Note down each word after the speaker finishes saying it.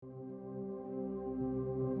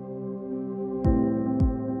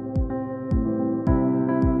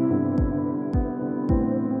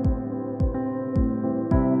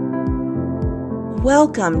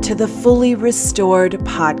Welcome to the Fully Restored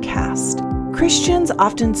podcast. Christians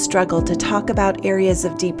often struggle to talk about areas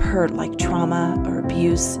of deep hurt like trauma or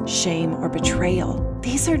abuse, shame, or betrayal.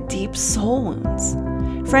 These are deep soul wounds.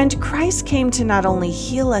 Friend, Christ came to not only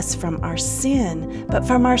heal us from our sin, but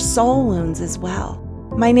from our soul wounds as well.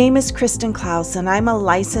 My name is Kristen Klaus, and I'm a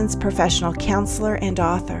licensed professional counselor and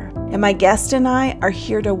author. And my guest and I are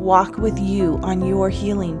here to walk with you on your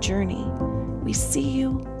healing journey. We see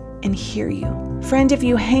you and hear you. Friend, if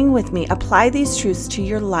you hang with me, apply these truths to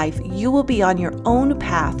your life, you will be on your own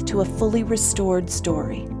path to a fully restored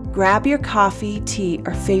story. Grab your coffee, tea,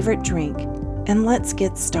 or favorite drink, and let's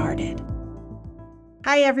get started.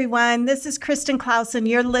 Hi, everyone. This is Kristen Klaus, and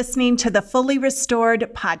you're listening to the Fully Restored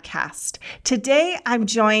podcast. Today, I'm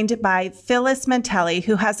joined by Phyllis Mantelli,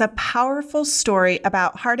 who has a powerful story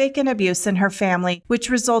about heartache and abuse in her family, which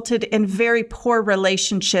resulted in very poor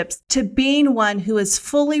relationships, to being one who is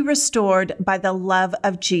fully restored by the love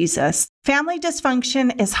of Jesus. Family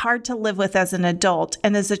dysfunction is hard to live with as an adult,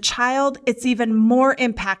 and as a child, it's even more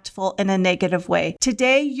impactful in a negative way.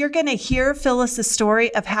 Today, you're going to hear Phyllis'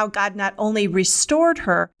 story of how God not only restored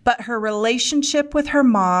her, but her relationship with her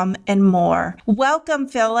mom and more. Welcome,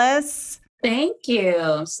 Phyllis. Thank you.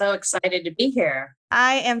 I'm so excited to be here.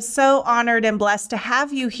 I am so honored and blessed to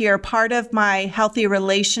have you here, part of my Healthy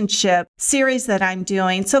Relationship series that I'm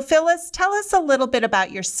doing. So, Phyllis, tell us a little bit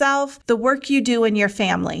about yourself, the work you do in your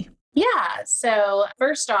family. Yeah. So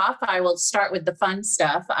first off, I will start with the fun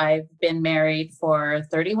stuff. I've been married for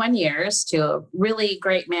 31 years to a really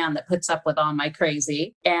great man that puts up with all my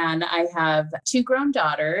crazy. And I have two grown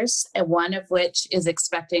daughters, and one of which is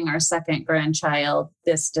expecting our second grandchild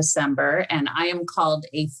this December. And I am called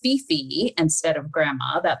a Fifi instead of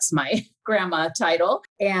grandma. That's my grandma title.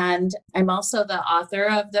 And I'm also the author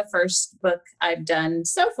of the first book I've done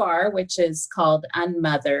so far, which is called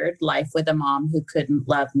Unmothered: Life with a Mom Who Couldn't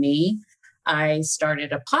Love Me. I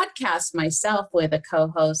started a podcast myself with a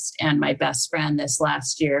co-host and my best friend this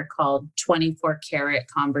last year called 24 Karat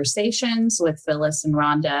Conversations with Phyllis and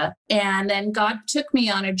Rhonda. And then God took me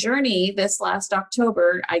on a journey this last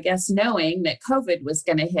October, I guess, knowing that COVID was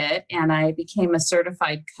going to hit. And I became a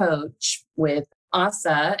certified coach with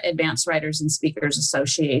ASA, Advanced Writers and Speakers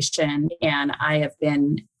Association. And I have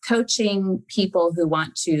been coaching people who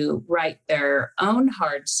want to write their own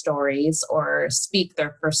hard stories or speak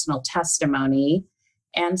their personal testimony,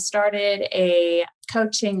 and started a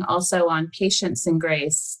coaching also on patience and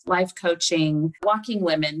grace, life coaching, walking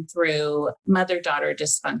women through mother-daughter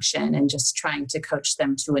dysfunction and just trying to coach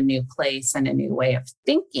them to a new place and a new way of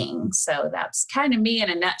thinking. So that's kind of me in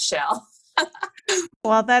a nutshell.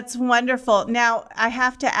 Well, that's wonderful. Now, I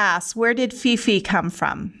have to ask, where did Fifi come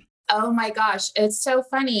from? Oh my gosh, it's so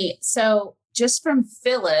funny. So just from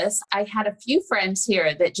Phyllis, I had a few friends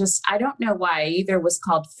here that just, I don't know why, either was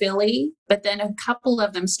called Philly, but then a couple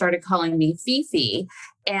of them started calling me Fifi.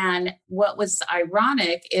 And what was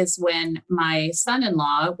ironic is when my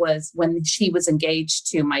son-in-law when she was engaged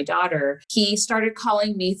to my daughter, he started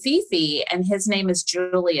calling me Fifi, and his name is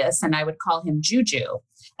Julius, and I would call him Juju.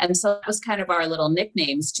 And so that was kind of our little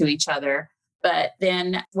nicknames to each other. But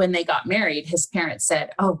then when they got married, his parents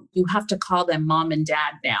said, "Oh, you have to call them mom and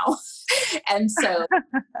dad now." And so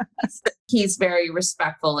he's very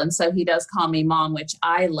respectful. And so he does call me mom, which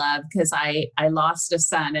I love because I lost a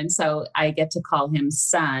son. And so I get to call him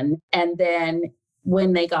son. And then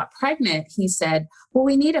when they got pregnant, he said, "Well,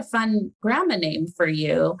 we need a fun grandma name for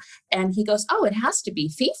you." And he goes, "Oh, it has to be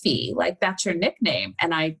Fifi. Like, that's your nickname."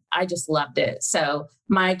 And I just loved it. So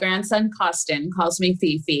my grandson, Costin, calls me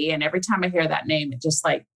Fifi. And every time I hear that name, it just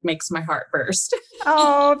like makes my heart burst.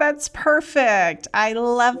 Oh, that's perfect. I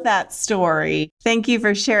love that story. Thank you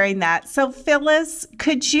for sharing that. So, Phyllis,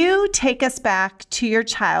 could you take us back to your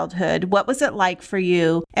childhood? What was it like for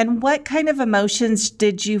you? And what kind of emotions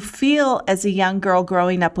did you feel as a young girl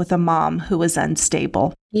growing up with a mom who was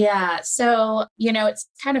unstable? Yeah. So, it's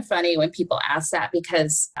kind of funny when people ask that,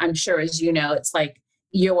 because I'm sure, as you know, it's like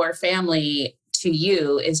your family to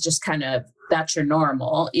you is just kind of, that's your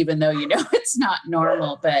normal, even though, it's not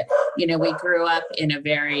normal. But, we grew up in a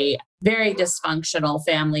very, very dysfunctional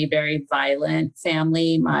family, very violent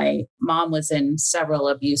family. My mom was in several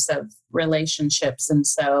abusive relationships. And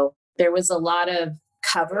so there was a lot of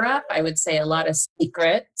cover up. I would say a lot of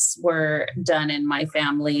secrets were done in my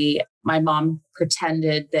family. My mom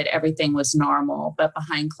pretended that everything was normal, but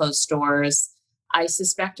behind closed doors, I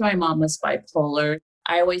suspect my mom was bipolar.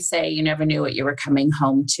 I always say you never knew what you were coming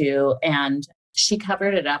home to. And she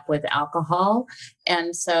covered it up with alcohol.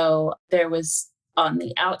 And so there was, on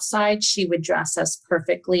the outside, she would dress us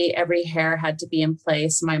perfectly. Every hair had to be in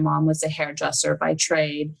place. My mom was a hairdresser by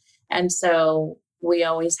trade. And so we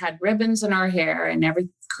always had ribbons in our hair and every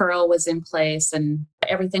curl was in place and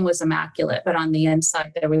everything was immaculate. But on the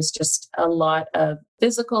inside, there was just a lot of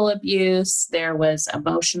physical abuse. There was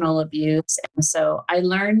emotional abuse. And so I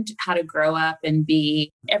learned how to grow up and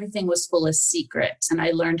everything was full of secrets. And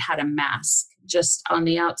I learned how to mask. Just on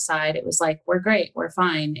the outside, it was like, we're great, we're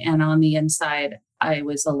fine. And on the inside, I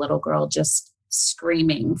was a little girl just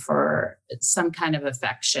screaming for some kind of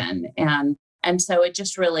affection. And so it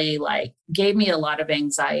just really gave me a lot of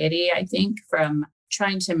anxiety, I think, from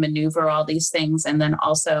trying to maneuver all these things. And then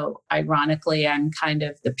also, ironically, I'm kind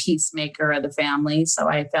of the peacemaker of the family. So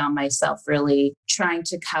I found myself really trying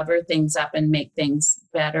to cover things up and make things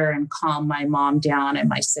better and calm my mom down and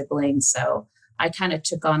my siblings. So I kind of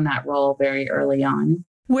took on that role very early on.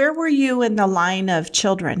 Where were you in the line of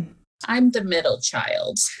children? I'm the middle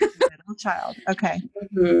child. Middle child. Okay.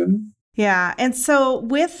 Mm-hmm. Yeah. And so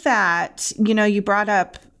with that, you brought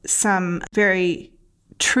up some very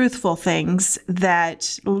truthful things,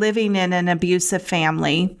 that living in an abusive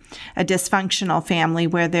family, a dysfunctional family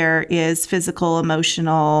where there is physical,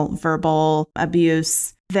 emotional, verbal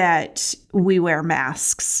abuse, that we wear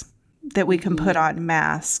masks, that we can put on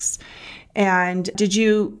masks. And did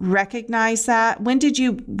you recognize that? When did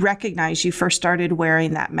you recognize you first started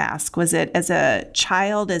wearing that mask? Was it as a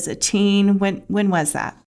child, as a teen? When was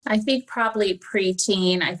that? I think probably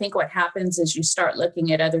preteen. I think what happens is you start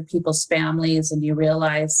looking at other people's families and you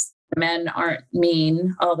realize men aren't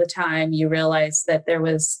mean all the time. You realize that there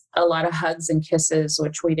was a lot of hugs and kisses,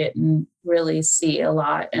 which we didn't really see a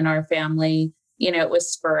lot in our family. It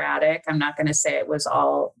was sporadic. I'm not going to say it was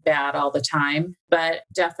all bad all the time, but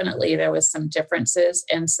definitely there was some differences.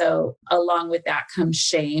 And so along with that comes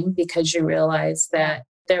shame, because you realize that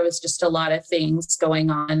there was just a lot of things going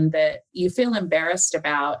on that you feel embarrassed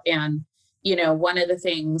about. And, one of the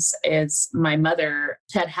things is my mother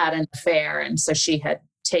had an affair. And so she had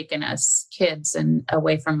taken us kids and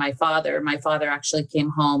away from my father. My father actually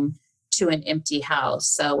came home to an empty house.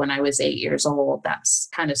 So when I was 8 years old, that's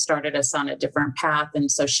kind of started us on a different path. And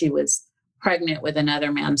so she was pregnant with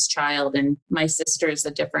another man's child, and my sister is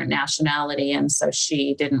a different nationality. And so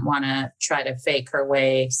she didn't want to try to fake her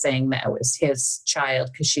way saying that it was his child,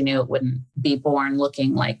 because she knew it wouldn't be born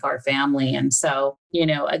looking like our family. And so,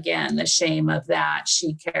 again, the shame of that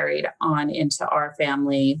she carried on into our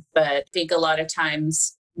family. But I think a lot of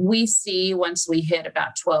times we see, once we hit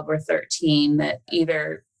about 12 or 13, that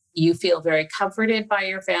either you feel very comforted by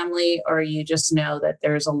your family, or you just know that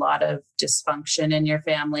there's a lot of dysfunction in your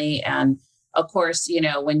family. And of course,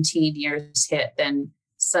 when teen years hit, then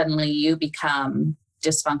suddenly you become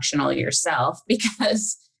dysfunctional yourself,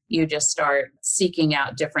 because you just start seeking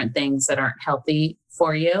out different things that aren't healthy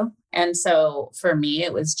for you. And so for me,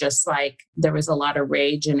 it was just there was a lot of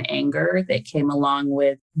rage and anger that came along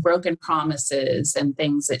with broken promises and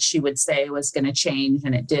things that she would say was going to change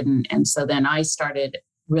and it didn't. And so then I started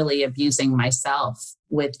really abusing myself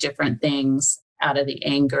with different things out of the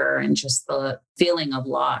anger and just the feeling of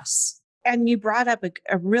loss. And you brought up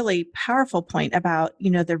a really powerful point about,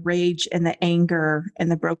 the rage and the anger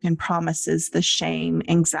and the broken promises, the shame,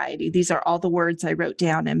 anxiety. These are all the words I wrote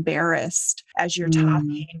down, embarrassed, as you're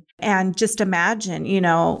talking. And just imagine,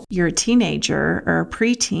 you're a teenager or a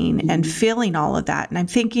preteen and feeling all of that. And I'm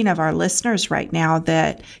thinking of our listeners right now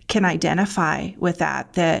that can identify with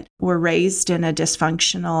that were raised in a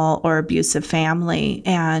dysfunctional or abusive family,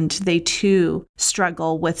 and they too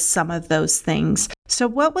struggle with some of those things. So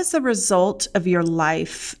what was the result of your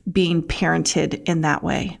life being parented in that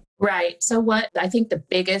way? Right. So what I think the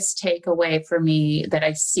biggest takeaway for me that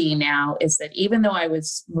I see now is that even though I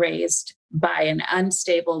was raised by an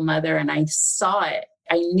unstable mother and I saw it,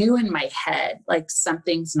 I knew in my head,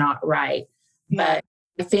 something's not right. Yeah. But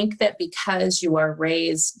I think that because you are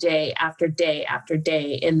raised day after day after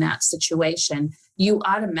day in that situation, you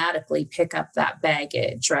automatically pick up that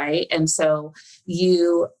baggage, right? And so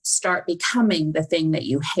you start becoming the thing that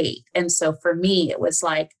you hate. And so for me, it was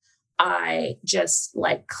I just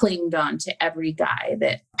clinged on to every guy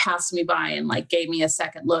that passed me by and gave me a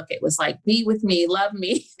second look. It was be with me, love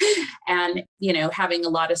me. And, having a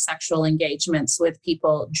lot of sexual engagements with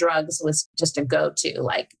people, drugs was just a go-to,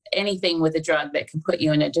 anything with a drug that could put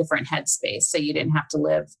you in a different headspace so you didn't have to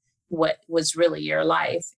live what was really your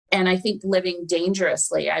life. And I think living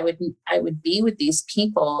dangerously, I would be with these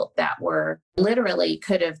people that were literally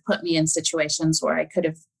could have put me in situations where I could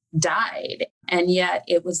have died. And yet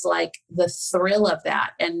it was the thrill of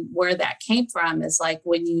that. And where that came from is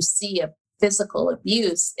when you see a physical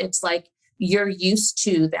abuse, it's you're used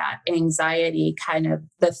to that anxiety, kind of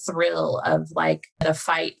the thrill of like the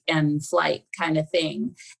fight and flight kind of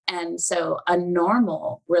thing. And so a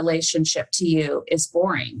normal relationship to you is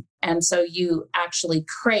boring. And so you actually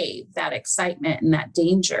crave that excitement and that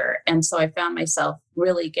danger. And so I found myself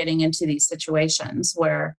really getting into these situations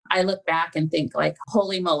where I look back and think like,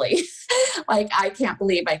 holy moly, like I can't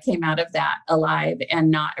believe I came out of that alive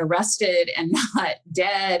and not arrested and not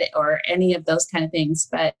dead or any of those kind of things.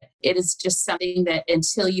 But it is just something that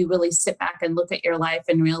until you really sit back and look at your life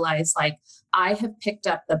and realize like, I have picked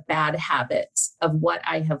up the bad habits of what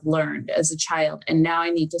I have learned as a child, and now I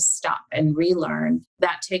need to stop and relearn.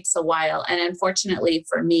 That takes a while. And unfortunately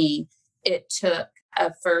for me, it took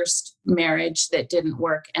a first marriage that didn't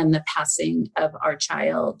work and the passing of our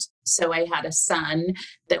child. So I had a son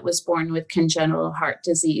that was born with congenital heart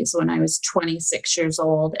disease when I was 26 years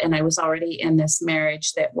old, and I was already in this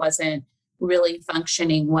marriage that wasn't really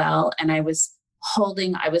functioning well. And I was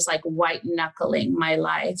like white knuckling my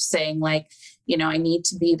life, saying like, I need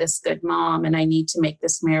to be this good mom and I need to make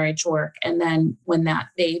this marriage work. And then when that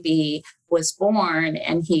baby was born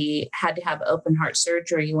and he had to have open heart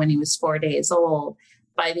surgery when he was 4 days old,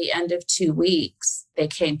 by the end of 2 weeks, they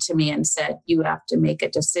came to me and said, you have to make a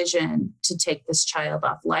decision to take this child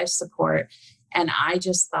off life support. And I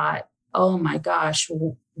just thought, oh my gosh,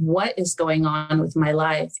 what is going on with my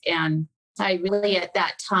life? And I really, at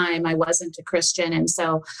that time, I wasn't a Christian. And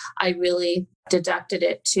so I really deducted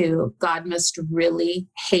it to God must really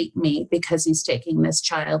hate me because he's taking this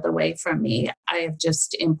child away from me. I have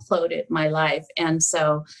just imploded my life. And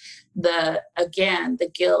so the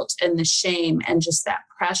guilt and the shame and just that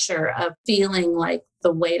pressure of feeling like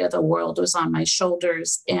the weight of the world was on my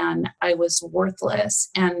shoulders and I was worthless.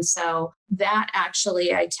 And so that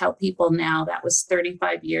actually, I tell people now, that was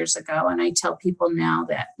 35 years ago. And I tell people now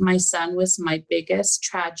that my son was my biggest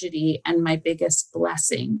tragedy and my biggest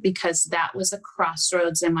blessing, because that was a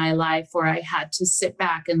crossroads in my life where I had to sit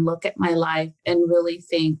back and look at my life and really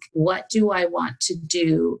think, what do I want to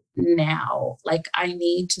do now? Like I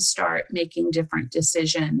need to start making different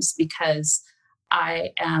decisions because I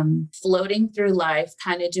am floating through life,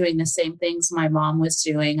 kind of doing the same things my mom was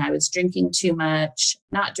doing. I was drinking too much,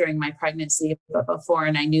 not during my pregnancy, but before,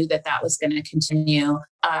 and I knew that that was going to continue.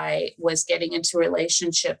 I was getting into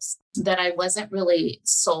relationships that I wasn't really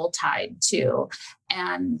soul tied to.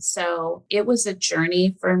 And so it was a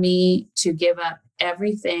journey for me to give up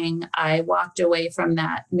everything. I walked away from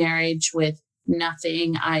that marriage with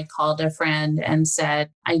nothing. I called a friend and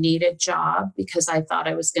said, I need a job because I thought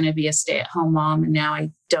I was going to be a stay-at-home mom and now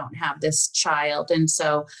I don't have this child. And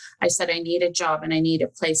so I said, I need a job and I need a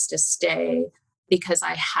place to stay because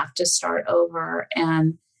I have to start over.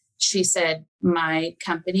 And she said, my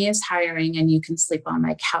company is hiring and you can sleep on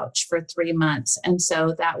my couch for 3 months. And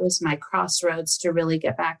so that was my crossroads to really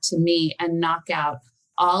get back to me and knock out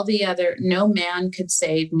all the other, no man could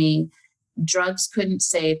save me. Drugs couldn't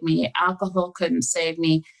save me. Alcohol couldn't save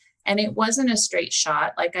me. And it wasn't a straight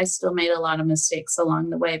shot. Like I still made a lot of mistakes along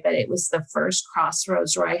the way, but it was the first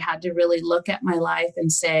crossroads where I had to really look at my life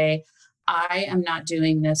and say, I am not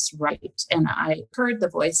doing this right. And I heard the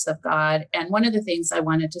voice of God. And one of the things I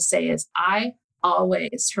wanted to say is I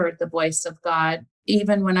always heard the voice of God.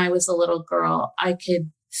 Even when I was a little girl, I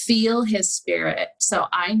could feel his spirit. So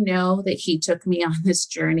I know that he took me on this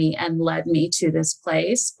journey and led me to this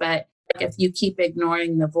place. But if you keep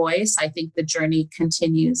ignoring the voice, I think the journey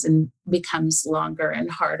continues and becomes longer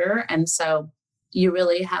and harder. And so you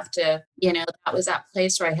really have to, that was that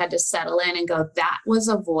place where I had to settle in and go, that was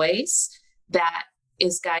a voice that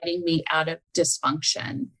is guiding me out of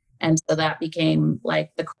dysfunction. And so that became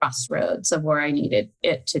like the crossroads of where I needed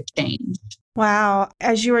it to change. Wow.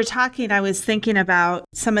 As you were talking, I was thinking about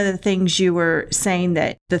some of the things you were saying,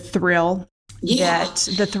 that the thrill,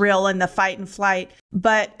 and the fight and flight.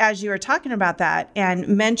 But as you were talking about that and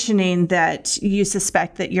mentioning that you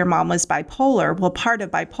suspect that your mom was bipolar, well, part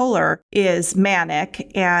of bipolar is manic,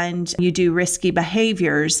 and you do risky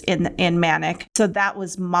behaviors in manic. So that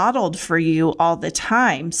was modeled for you all the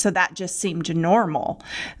time. So that just seemed normal,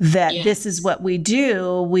 that This is what we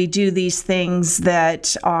do. We do these things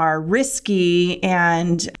that are risky,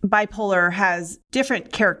 and bipolar has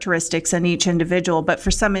different characteristics in each individual. But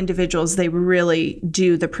for some individuals, they really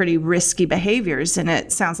do the pretty risky behaviors. And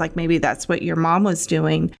it sounds like maybe that's what your mom was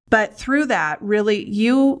doing. But through that, really,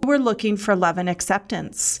 you were looking for love and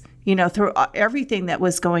acceptance through everything that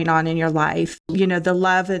was going on in your life, the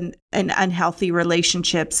love and unhealthy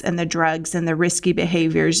relationships and the drugs and the risky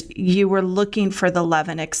behaviors, you were looking for the love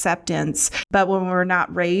and acceptance. But when we're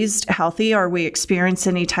not raised healthy or we experience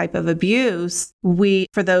any type of abuse,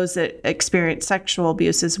 for those that experience sexual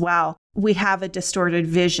abuse as well, we have a distorted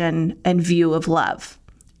vision and view of love.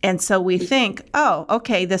 And so we think, oh,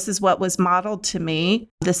 okay, this is what was modeled to me.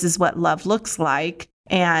 This is what love looks like.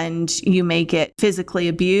 And you may get physically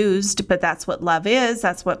abused, but that's what love is.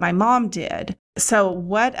 That's what my mom did. So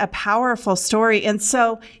what a powerful story. And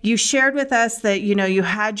so you shared with us that, you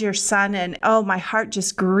had your son, and my heart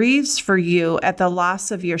just grieves for you at the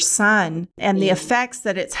loss of your son and the effects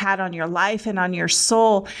that it's had on your life and on your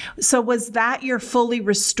soul. So was that your fully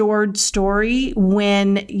restored story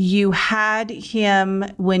when you had him,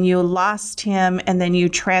 when you lost him, and then you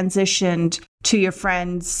transitioned to your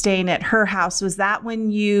friend staying at her house? Was that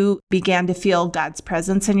when you began to feel God's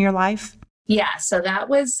presence in your life? Yeah, so that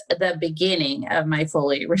was the beginning of my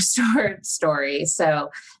fully restored story. So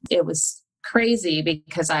it was crazy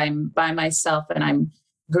because I'm by myself and I'm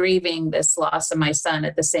grieving this loss of my son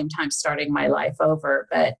at the same time starting my life over.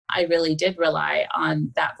 But I really did rely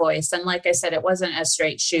on that voice. And like I said, it wasn't a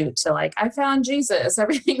straight shoot to I found Jesus,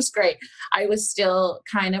 everything's great. I was still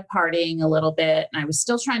kind of partying a little bit and I was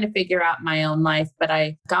still trying to figure out my own life, but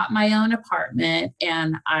I got my own apartment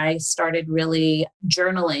and I started really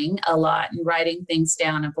journaling a lot and writing things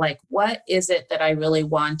down of what is it that I really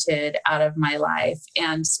wanted out of my life?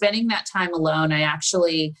 And spending that time alone, I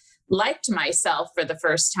actually liked myself for the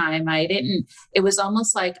first time. It was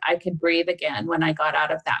almost like I could breathe again when I got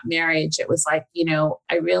out of that marriage. It was I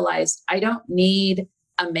realized I don't need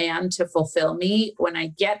a man to fulfill me. When I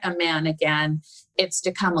get a man again, it's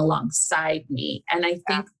to come alongside me. And I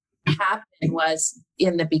think what happened was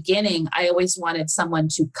in the beginning, I always wanted someone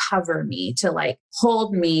to cover me, to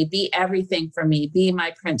hold me, be everything for me, be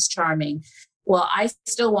my Prince Charming. Well, I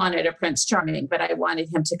still wanted a Prince Charming, but I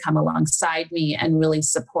wanted him to come alongside me and really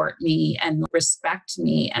support me and respect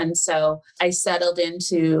me. And so I settled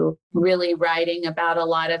into really writing about a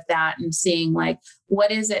lot of that and seeing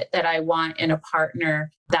what is it that I want in a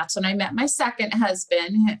partner? That's when I met my second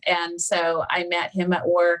husband. And so I met him at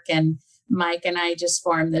work, and Mike and I just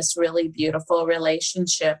formed this really beautiful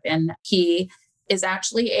relationship. And he is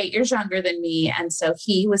actually 8 years younger than me. And so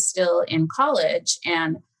he was still in college,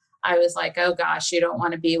 and I was like, oh gosh, you don't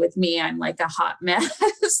want to be with me. I'm like a hot mess,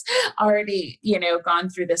 already, gone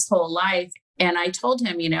through this whole life. And I told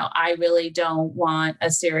him, I really don't want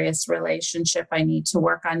a serious relationship. I need to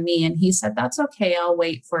work on me. And he said, that's okay. I'll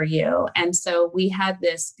wait for you. And so we had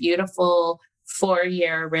this beautiful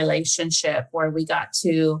 4-year relationship where we got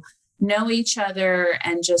to know each other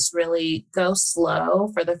and just really go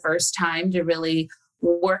slow for the first time to really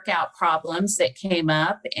work out problems that came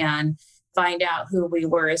up and find out who we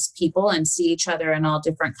were as people and see each other in all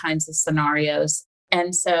different kinds of scenarios.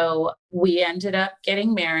 And so we ended up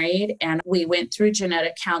getting married, and we went through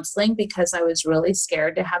genetic counseling because I was really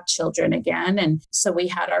scared to have children again. And so we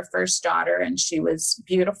had our first daughter, and she was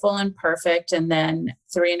beautiful and perfect. And then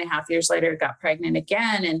 3.5 years later, got pregnant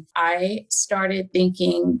again. And I started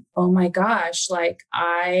thinking, oh my gosh,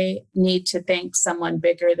 I need to thank someone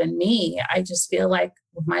bigger than me. I just feel like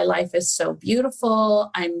my life is so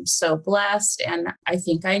beautiful. I'm so blessed. And I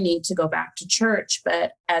think I need to go back to church.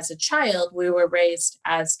 But as a child, we were raised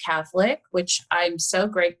as Catholic, which I'm so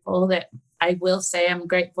grateful that I will say I'm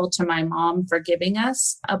grateful to my mom for giving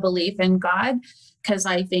us a belief in God, because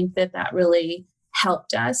I think that really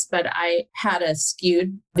helped us. But I had a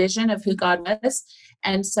skewed vision of who God was.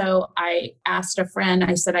 And so I asked a friend,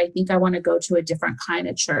 I said, I think I want to go to a different kind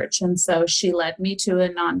of church. And so she led me to a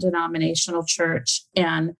non-denominational church.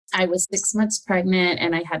 And I was 6 months pregnant,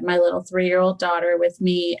 and I had my little 3-year-old daughter with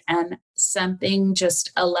me. And something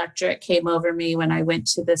just electric came over me when I went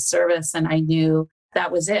to this service, and I knew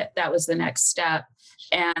that was it. That was the next step.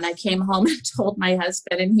 And I came home and told my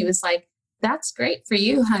husband, and he was like, that's great for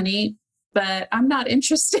you, honey, but I'm not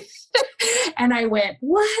interested. And I went,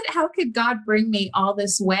 what? How could God bring me all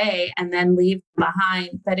this way and then leave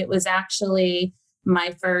behind? But it was actually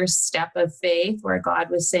my first step of faith where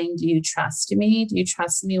God was saying, do you trust me? Do you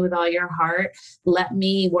trust me with all your heart? Let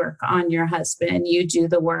me work on your husband. You do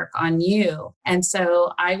the work on you. And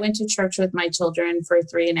so I went to church with my children for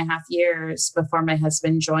 3.5 years before my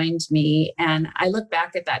husband joined me. And I look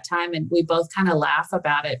back at that time and we both kind of laugh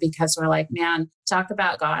about it because we're like, man, talk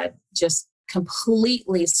about God just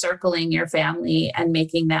completely circling your family and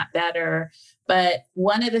making that better. But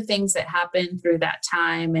one of the things that happened through that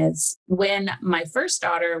time is when my first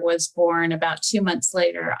daughter was born, about 2 months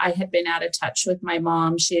later, I had been out of touch with my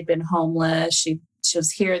mom. She had been homeless. She'd she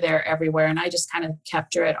was here, there, everywhere. And I just kind of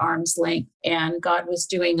kept her at arm's length. And God was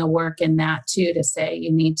doing a work in that too, to say,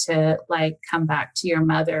 you need to like come back to your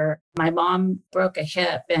mother. My mom broke a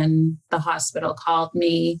hip and the hospital called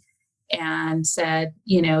me and said,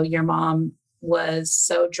 your mom was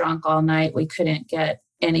so drunk all night. We couldn't get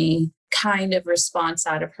any kind of response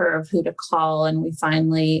out of her of who to call. And we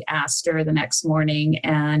finally asked her the next morning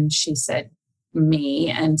and she said, me.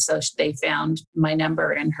 And so they found my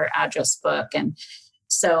number in her address book. And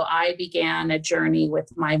so I began a journey with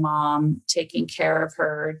my mom, taking care of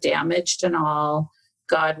her, damaged and all.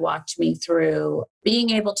 God walked me through being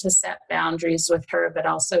able to set boundaries with her, but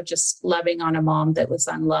also just loving on a mom that was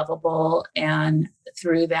unlovable. And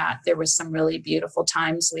through that, there was some really beautiful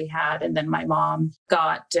times we had. And then my mom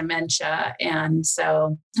got dementia. And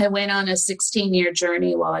so I went on a 16-year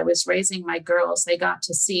journey while I was raising my girls. They got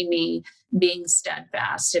to see me being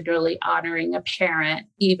steadfast and really honoring a parent,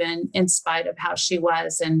 even in spite of how she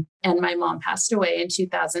was. And my mom passed away in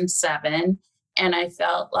 2007. And I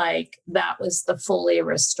felt like that was the fully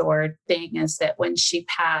restored thing, is that when she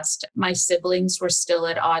passed, my siblings were still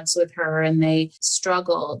at odds with her and they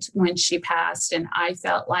struggled when she passed. And I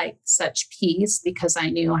felt like such peace because I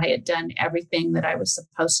knew I had done everything that I was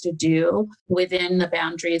supposed to do within the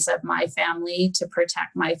boundaries of my family to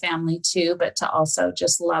protect my family too, but to also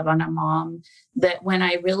just love on a mom. That when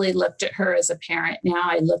I really looked at her as a parent now,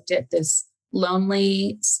 I looked at this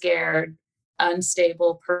lonely, scared,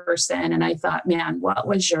 unstable person. And I thought, man, what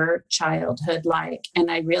was your childhood like?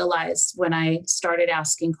 And I realized when I started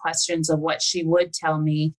asking questions of what she would tell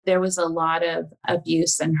me, there was a lot of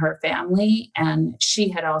abuse in her family. And she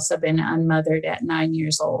had also been unmothered at 9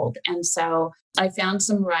 years old. And so I found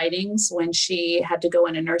some writings when she had to go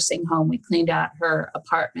in a nursing home. We cleaned out her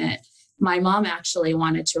apartment. My mom actually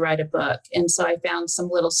wanted to write a book. And so I found some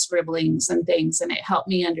little scribblings and things, and it helped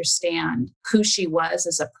me understand who she was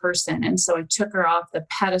as a person. And so I took her off the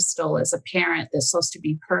pedestal as a parent that's supposed to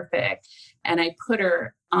be perfect. And I put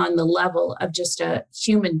her on the level of just a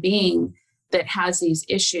human being that has these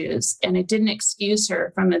issues. And it didn't excuse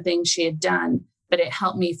her from the things she had done, but it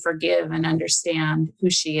helped me forgive and understand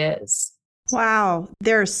who she is. Wow,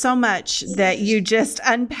 there's so much that you just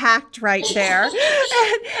unpacked right there.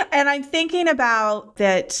 And I'm thinking about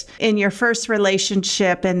that in your first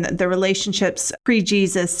relationship and the relationships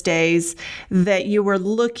pre-Jesus days, that you were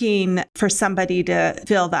looking for somebody to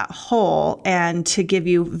fill that hole and to give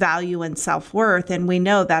you value and self-worth. And we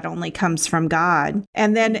know that only comes from God.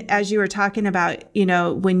 And then as you were talking about,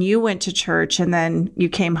 when you went to church and then you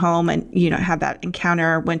came home and, had that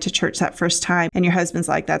encounter, went to church that first time, and your husband's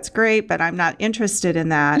like, that's great, but I'm not interested in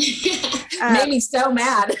that. Made me so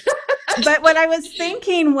mad. But what I was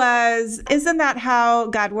thinking was, isn't that how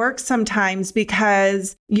God works sometimes?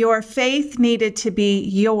 Because your faith needed to be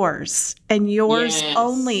yours and yours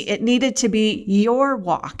only. It needed to be your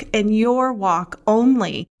walk and your walk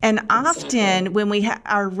only. And often when we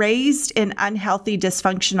are raised in unhealthy,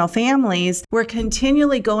 dysfunctional families, we're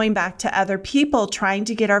continually going back to other people, trying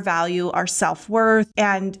to get our value, our self-worth,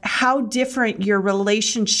 and how different your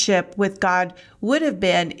relationship with God would have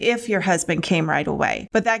been if your husband came right away.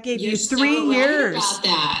 But that gave you 3 years. About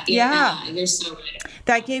that. Yeah, you're so right.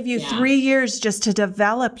 That gave you 3 years just to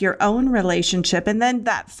develop your own relationship. And then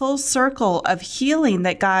that full circle of healing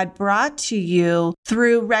that God brought to you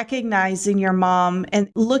through recognizing your mom and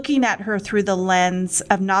looking at her through the lens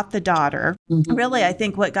of not the daughter. Mm-hmm. Really, I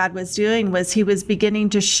think what God was doing was he was beginning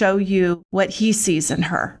to show you what he sees in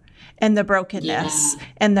her. And the brokenness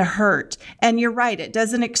and the hurt. And you're right, it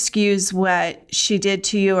doesn't excuse what she did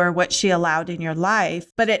to you or what she allowed in your life,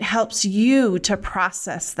 but it helps you to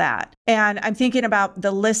process that. And I'm thinking about the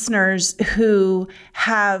listeners who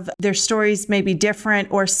have their stories maybe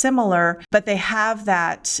different or similar, but they have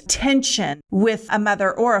that tension with a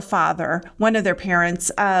mother or a father, one of their parents,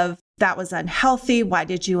 of that was unhealthy. Why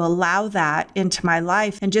did you allow that into my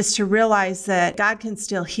life? And just to realize that God can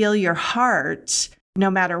still heal your heart. No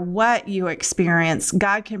matter what you experience,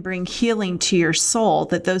 God can bring healing to your soul,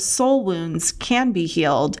 that those soul wounds can be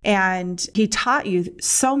healed. And he taught you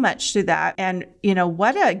so much through that. And,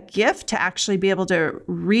 what a gift to actually be able to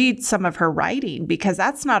read some of her writing, because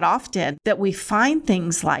that's not often that we find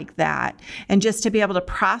things like that. And just to be able to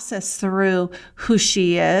process through who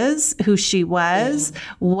she is, who she was,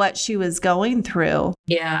 what she was going through.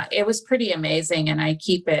 Yeah, it was pretty amazing. And I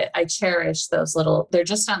cherish those they're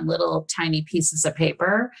just on little tiny pieces of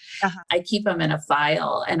paper. I keep them in a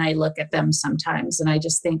file and I look at them sometimes and I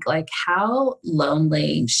just think like how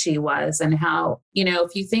lonely she was and how,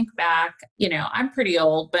 if you think back, I'm pretty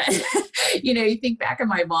old, but, you think back in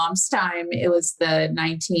my mom's time, it was the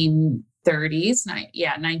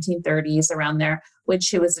 1930s, around there, when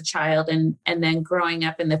she was a child, and then growing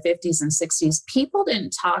up in the 50s and 60s, people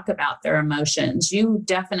didn't talk about their emotions. You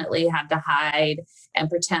definitely had to hide and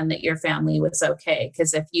pretend that your family was okay,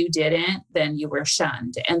 because if you didn't, then you were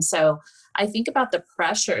shunned. And so I think about the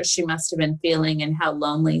pressure she must have been feeling and how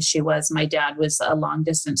lonely she was. My dad was a long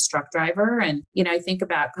distance truck driver. And, I think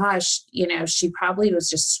about, gosh, she probably was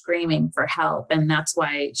just screaming for help. And that's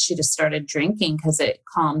why she just started drinking, because it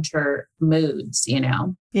calmed her moods.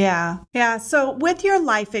 Yeah. Yeah. So with your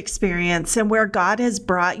life experience and where God has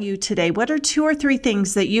brought you today, what are 2 or 3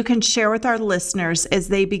 things that you can share with our listeners as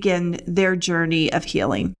they begin their journey of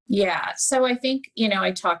healing? Yeah. So I think,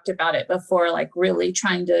 I talked about it before, like really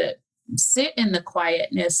trying to sit in the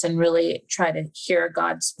quietness and really try to hear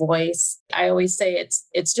God's voice. I always say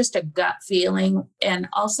it's just a gut feeling. And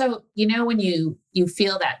also, when you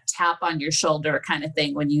feel that tap on your shoulder kind of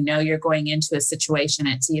thing, when you're going into a situation,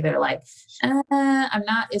 it's either like,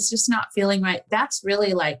 it's just not feeling right. That's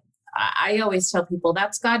really like, I always tell people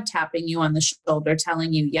that's God tapping you on the shoulder,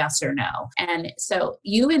 telling you yes or no. And so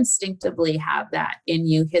you instinctively have that in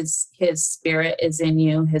you. His spirit is in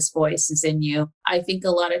you. His voice is in you. I think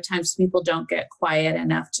a lot of times people don't get quiet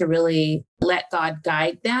enough to really let God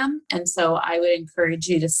guide them. And so I would encourage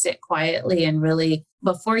you to sit quietly and really,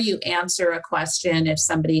 before you answer a question, if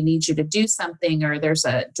somebody needs you to do something or there's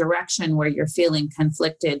a direction where you're feeling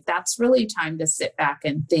conflicted, that's really time to sit back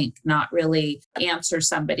and think, not really answer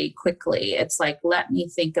somebody quickly. It's like, let me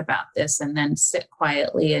think about this, and then sit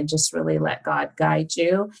quietly and just really let God guide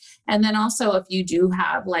you. And then also, if you do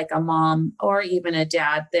have like a mom or even a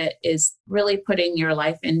dad that is really putting your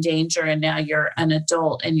life in danger, and now you're an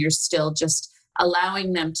adult and you're still just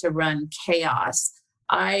allowing them to run chaos,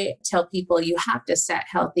 I tell people you have to set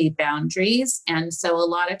healthy boundaries. And so a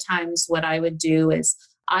lot of times what I would do is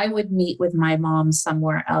I would meet with my mom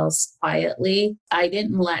somewhere else quietly. I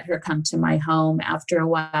didn't let her come to my home after a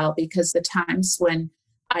while, because the times when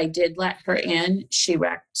I did let her in, she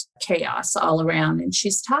wreaked chaos all around, and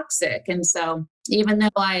she's toxic. And so even though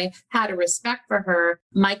I had a respect for her,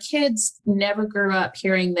 my kids never grew up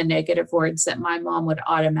hearing the negative words that my mom would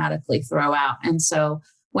automatically throw out. And so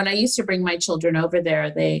when I used to bring my children over there,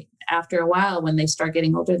 after a while, when they start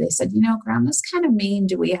getting older, they said, Grandma's kind of mean.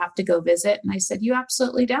 Do we have to go visit? And I said, you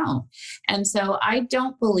absolutely don't. And so I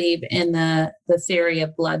don't believe in the theory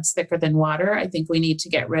of blood's thicker than water. I think we need to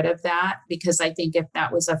get rid of that, because I think if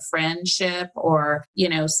that was a friendship or,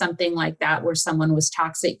 something like that where someone was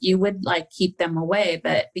toxic, you would like keep them away.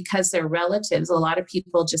 But because they're relatives, a lot of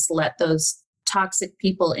people just let those toxic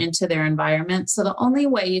people into their environment. So the only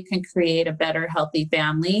way you can create a better, healthy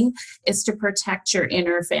family is to protect your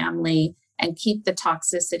inner family and keep the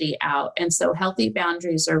toxicity out. And so healthy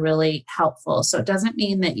boundaries are really helpful. So it doesn't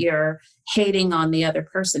mean that you're hating on the other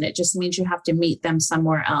person. It just means you have to meet them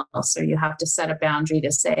somewhere else, or you have to set a boundary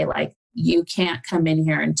to say, like, you can't come in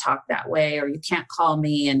here and talk that way, or you can't call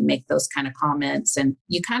me and make those kind of comments. And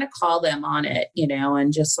you kind of call them on it,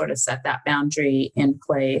 and just sort of set that boundary in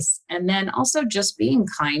place. And then also just being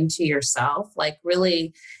kind to yourself, like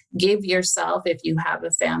really give yourself, if you have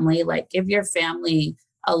a family, like give your family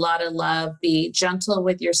a lot of love. Be gentle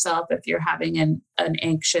with yourself. If you're having an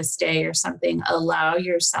anxious day or something, allow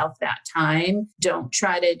yourself that time. Don't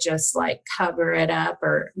try to just like cover it up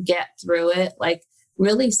or get through it. Like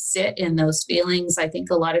really sit in those feelings. I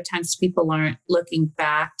think a lot of times people aren't looking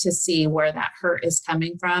back to see where that hurt is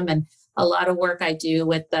coming from. And a lot of work I do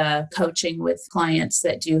with the coaching with clients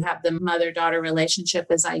that do have the mother-daughter relationship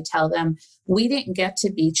is I tell them, we didn't get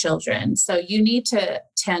to be children. So you need to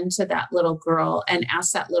tend to that little girl and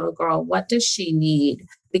ask that little girl, what does she need?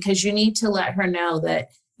 Because you need to let her know that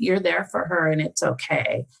you're there for her and it's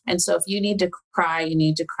okay. And so if you need to cry, you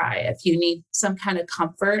need to cry. If you need some kind of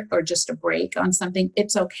comfort or just a break on something,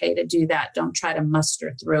 it's okay to do that. Don't try to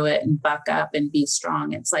muster through it and buck up and be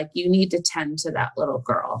strong. It's like you need to tend to that little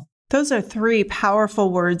girl. Those are 3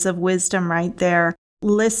 powerful words of wisdom right there.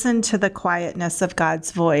 Listen to the quietness of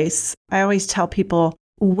God's voice. I always tell people,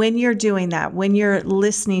 when you're doing that, when you're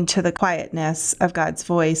listening to the quietness of God's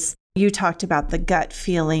voice, you talked about the gut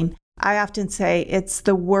feeling. I often say it's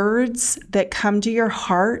the words that come to your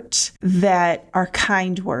heart that are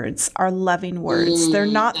kind words, are loving words. They're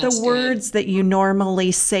not the words that you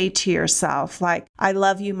normally say to yourself, like, I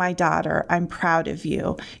love you, my daughter. I'm proud of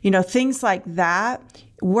you. Things like that.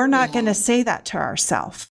 We're not going to say that to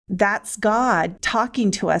ourselves. that's God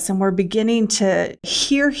talking to us, and we're beginning to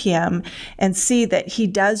hear him and see that he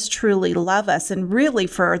does truly love us. And really,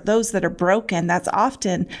 for those that are broken, that's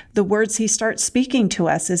often the words he starts speaking to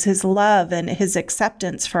us, is his love and his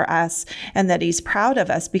acceptance for us, and that he's proud of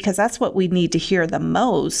us, because that's what we need to hear the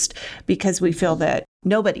most, because we feel that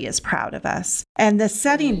nobody is proud of us. And the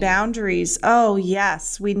setting boundaries, oh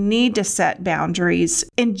yes, we need to set boundaries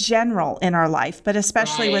in general in our life, but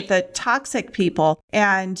especially with the toxic people.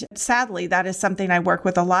 And sadly, that is something I work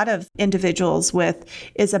with a lot of individuals with,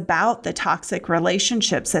 is about the toxic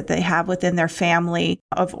relationships that they have within their family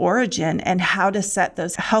of origin, and how to set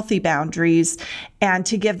those healthy boundaries and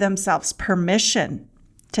to give themselves permission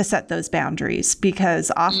to set those boundaries, because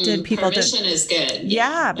often people permission is good.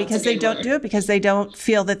 Yeah, because they don't do it because they don't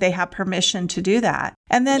feel that they have permission to do that.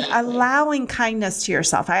 And then allowing kindness to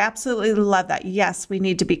yourself. I absolutely love that. Yes, we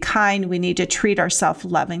need to be kind. We need to treat ourselves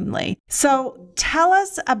lovingly. So tell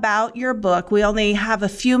us about your book. We only have a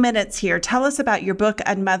few minutes here. Tell us about your book,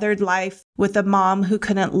 Unmothered Life with a Mom Who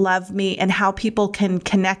Couldn't Love Me, and how people can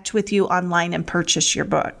connect with you online and purchase your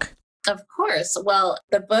book. Of course. Well,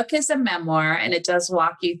 the book is a memoir, and it does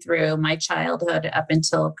walk you through my childhood up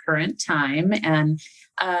until current time. And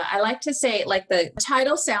I like to say, like, the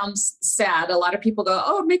title sounds sad. A lot of people go,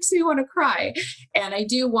 oh, it makes me want to cry. And I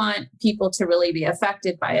do want people to really be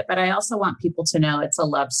affected by it. But I also want people to know it's a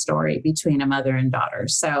love story between a mother and daughter.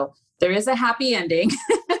 So there is a happy ending.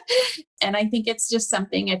 And I think it's just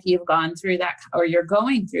something, if you've gone through that, or you're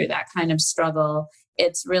going through that kind of struggle,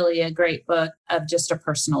 it's really a great book of just a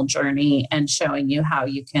personal journey and showing you how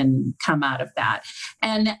you can come out of that.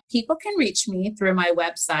 And people can reach me through my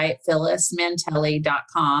website,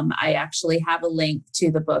 phyllismantelli.com. I actually have a link to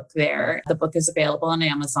the book there. The book is available on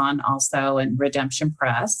Amazon also, and Redemption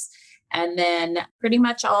Press. And then pretty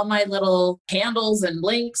much all my little handles and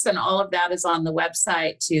links and all of that is on the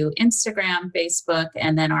website, to Instagram, Facebook,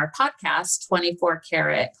 and then our podcast, 24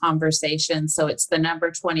 Carat Conversations. So it's the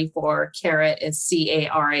number 24, Carat is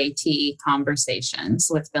CARAT, Conversations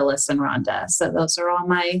with Phyllis and Rhonda. So those are all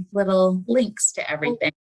my little links to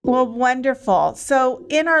everything. Well, wonderful. So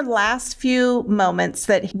in our last few moments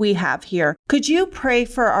that we have here, could you pray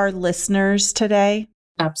for our listeners today?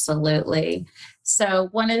 Absolutely. So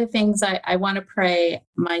one of the things I want to pray,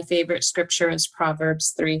 my favorite scripture is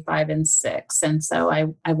Proverbs 3, 5, and 6. And so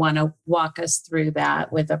I want to walk us through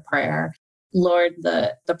that with a prayer. Lord,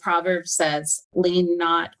 the proverb says, lean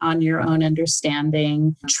not on your own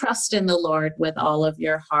understanding. Trust in the Lord with all of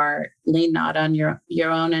your heart. Lean not on your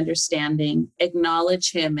own understanding.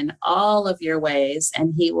 Acknowledge him in all of your ways,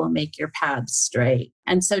 and he will make your paths straight.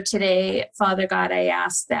 And so today, Father God, I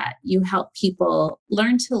ask that you help people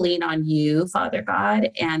learn to lean on you, Father God,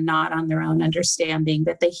 and not on their own understanding,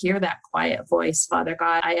 that they hear that quiet voice, Father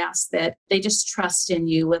God. I ask that they just trust in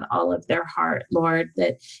you with all of their heart, Lord,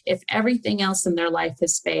 that if everything else in their life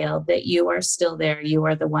has failed, that you are still there. You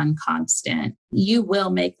are the one constant. You will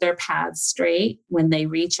make their paths straight when they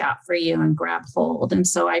reach out for you and grab hold. And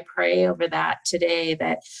so I pray over that today,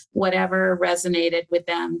 that whatever resonated with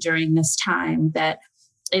them during this time, that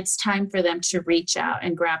it's time for them to reach out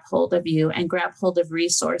and grab hold of you and grab hold of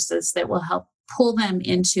resources that will help pull them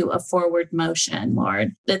into a forward motion,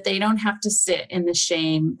 Lord, that they don't have to sit in the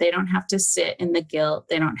shame. They don't have to sit in the guilt.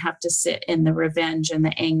 They don't have to sit in the revenge and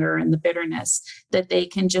the anger and the bitterness, that they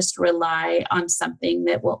can just rely on something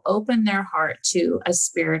that will open their heart to a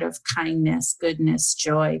spirit of kindness, goodness,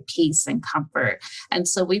 joy, peace, and comfort. And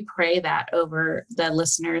so we pray that over the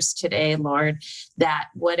listeners today, Lord, that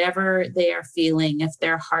whatever they are feeling, if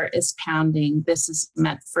their heart is pounding, this is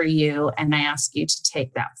meant for you. And I ask you to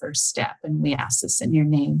take that first step. And we ask this in your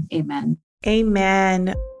name. Amen.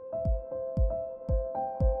 Amen.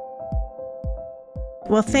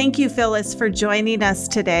 Well, thank you, Phyllis, for joining us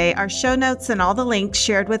today. Our show notes and all the links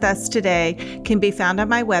shared with us today can be found on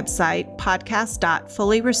my website,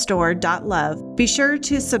 podcast.fullyrestored.love. Be sure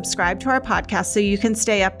to subscribe to our podcast so you can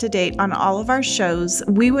stay up to date on all of our shows.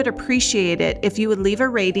 We would appreciate it if you would leave a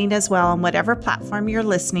rating as well on whatever platform you're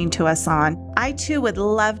listening to us on. I too would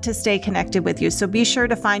love to stay connected with you, so be sure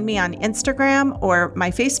to find me on Instagram or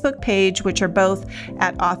my Facebook page, which are both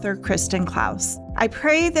at author Kristen Klaus. I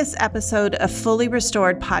pray this episode of Fully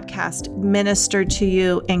Restored podcast ministered to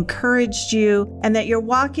you, encouraged you, and that you're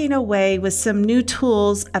walking away with some new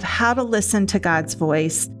tools of how to listen to God's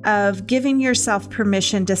voice, of giving yourself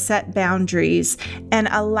permission to set boundaries and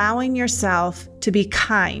allowing yourself to be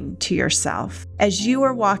kind to yourself as you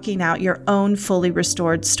are walking out your own fully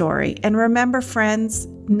restored story. And remember, friends,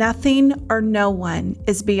 nothing or no one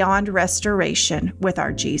is beyond restoration with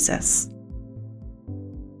our Jesus.